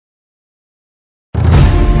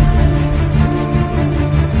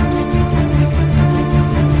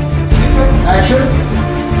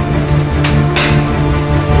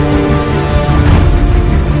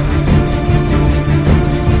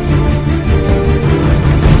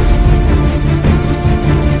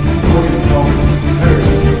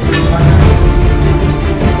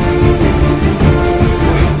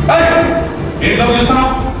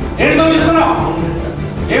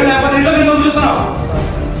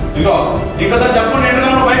ఇగో ఇంకోసారి చెప్పండి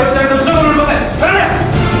ఎండగా బయట వచ్చారంటే ఉద్యోగం ఉండిపోతాయి.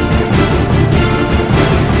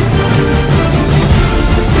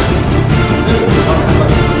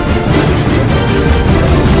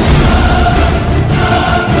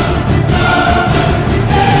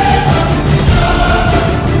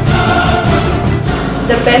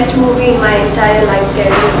 The best movie in my entire life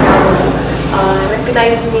career is Avunu.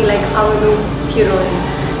 Recognize me like Avunu heroine.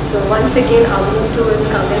 So once again, Avunu 2 is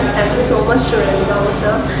coming. Thank you so much to Ravi Babu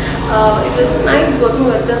sir. It was nice working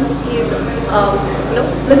with him. He's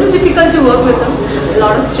little difficult to work with him. A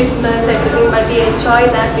lot of strictness, everything, but we enjoy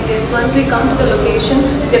that because once we come to the location,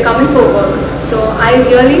 we are coming for work. So I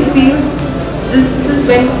really feel this is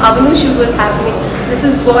when Avunu shoot was happening. This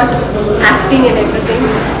is what acting and everything,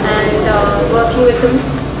 and working with him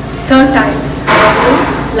third time, Avunu,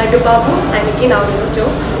 Laddu Babu, and again Avunu too.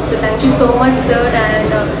 So thank you so much, sir. And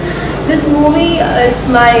this movie is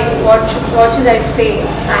my what should I say?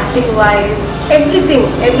 Acting wise, everything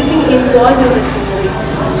involved in this movie.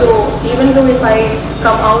 So even though if I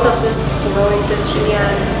come out of this industry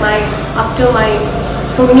and after my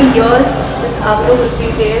so many years, this Avunu will be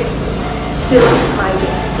there till my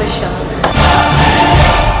day for sure.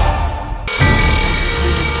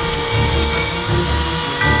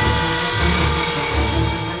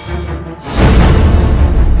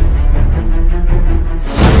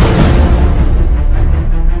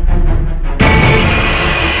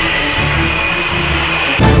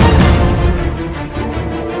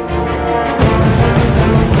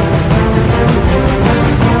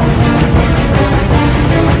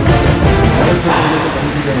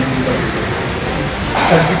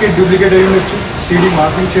 Certificate duplicate అయి ఉండొచ్చు, CD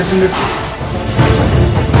marking చేసి ఉండొచ్చు.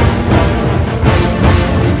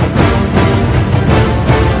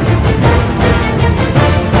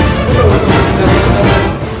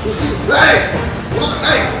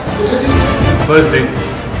 First day.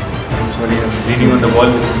 Sorry, I'm reading on the wall,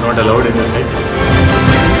 which is not allowed in the set.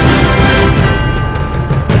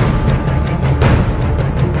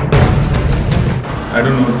 I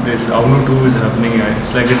don't know, this Avunu 2 is happening.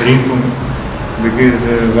 It's like a dream for me. Because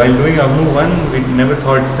while doing Avunu 1, we never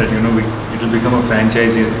thought that it will become a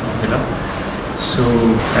franchise here. So,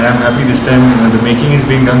 and I'm happy this time the making is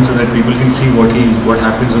being done so that people can see what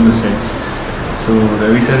happens on the sets. So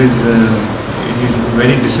Ravi sir is he's a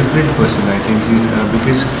very disciplined person, I think,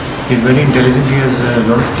 because he's very intelligent. He has a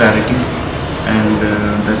lot of clarity, and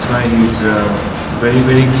that's why he's very,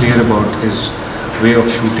 very clear about his way of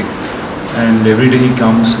shooting. And every day he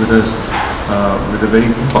comes with us with a very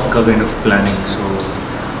pakka kind of planning. So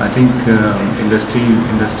I think industry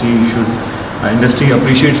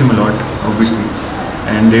appreciates him a lot, obviously,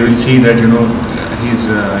 and they will see that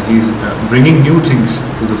he's bringing new things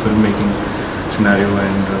to the filmmaking scenario,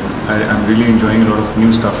 and I'm really enjoying a lot of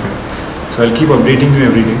new stuff here. So I'll keep updating you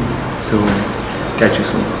every day. So catch you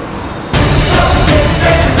soon.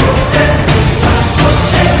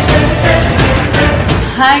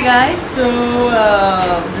 Hi guys, so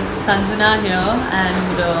this is Sanjana here,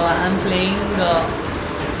 and I'm playing a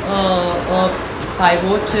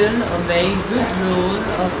pivotal, a very good role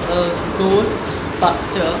of a ghost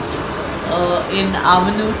buster in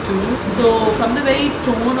Avunu 2. So from the very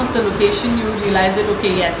tone of the location, you realize that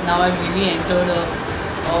okay, yes, now I've really entered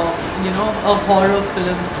a horror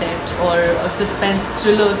film set or a suspense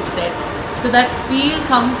thriller set. So that feel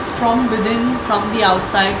comes from within, from the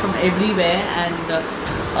outside, from everywhere, and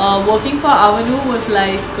working for Avunu was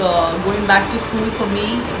like going back to school for me,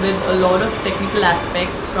 with a lot of technical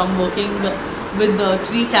aspects, from working with the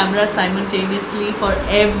 3 cameras simultaneously for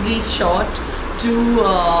every shot to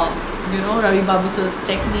Ravi Babu sir's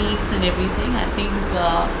techniques and everything. I think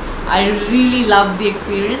I really loved the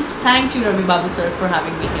experience. Thank you Ravi Babu sir for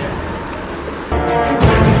having me here.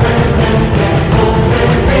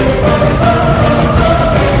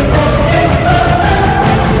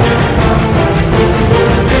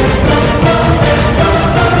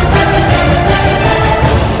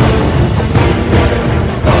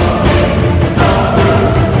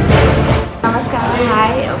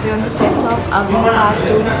 Avunu Part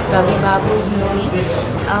 2, Ravi Babu's movie.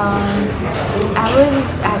 I was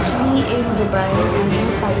actually in Dubai and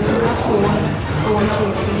suddenly phone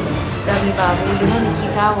chasing Ravi Babu.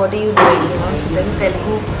 Nikita, what are you doing? It's a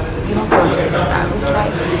Telugu, projects. I was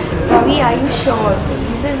like, Ravi, are you sure?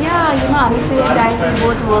 He says, yeah, Anasuya and I, we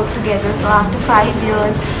both work together. So after 5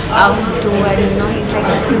 years, Avunu 2, and he's like,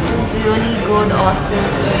 the script is really good, awesome.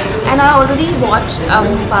 And I already watched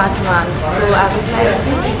Avunu Part 1. So I was like,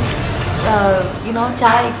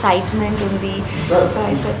 chai excitement in the, so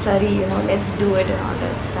I said, sorry, let's do it and all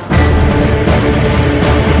that stuff.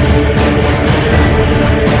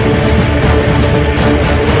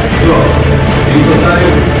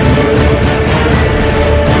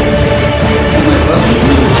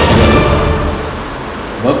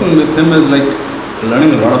 him is like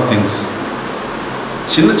learning a lot of things.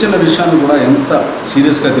 చిన్న చిన్న విషయాలు కూడా ఎంత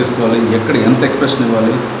సీరియస్గా తీసుకోవాలి, ఎక్కడ ఎంత expression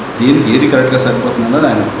ఇవ్వాలి, దేనికి ఏది కరెక్ట్గా సరిపోతుంది అన్నది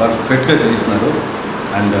ఆయన పర్ఫెక్ట్గా చేయిస్తున్నారు.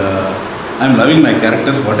 And I'm loving my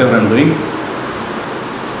character what ever I'm doing.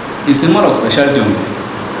 ఈ సినిమాలో ఒక స్పెషాలిటీ ఉంది.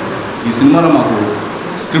 ఈ సినిమాలో మాకు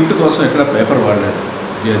స్క్రిప్ట్ కోసం ఎక్కడ పేపర్ వాడలేదు.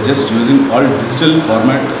 We are just using all digital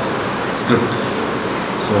format script.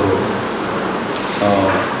 So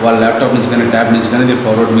వాళ్ళ ల్యాప్టాప్ నుంచి కానీ ట్యాబ్ నుంచి కానీ they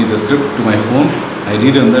forward me the script to my phone. I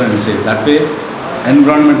read on that and say that way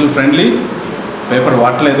environmental friendly, paper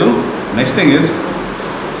వాడలేదు. Next thing is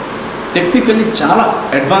technically చాలా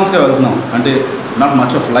అడ్వాన్స్గా వెళ్తున్నాం. అంటే not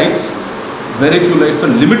much of lights, very few lights,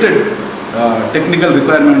 limited technical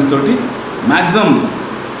requirements తోటి maximum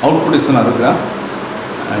output ఇస్తున్నారు ఇక్కడ.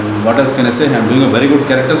 And what else can I say, I'm doing a very good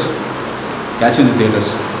character. Catch in the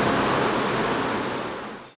theatres.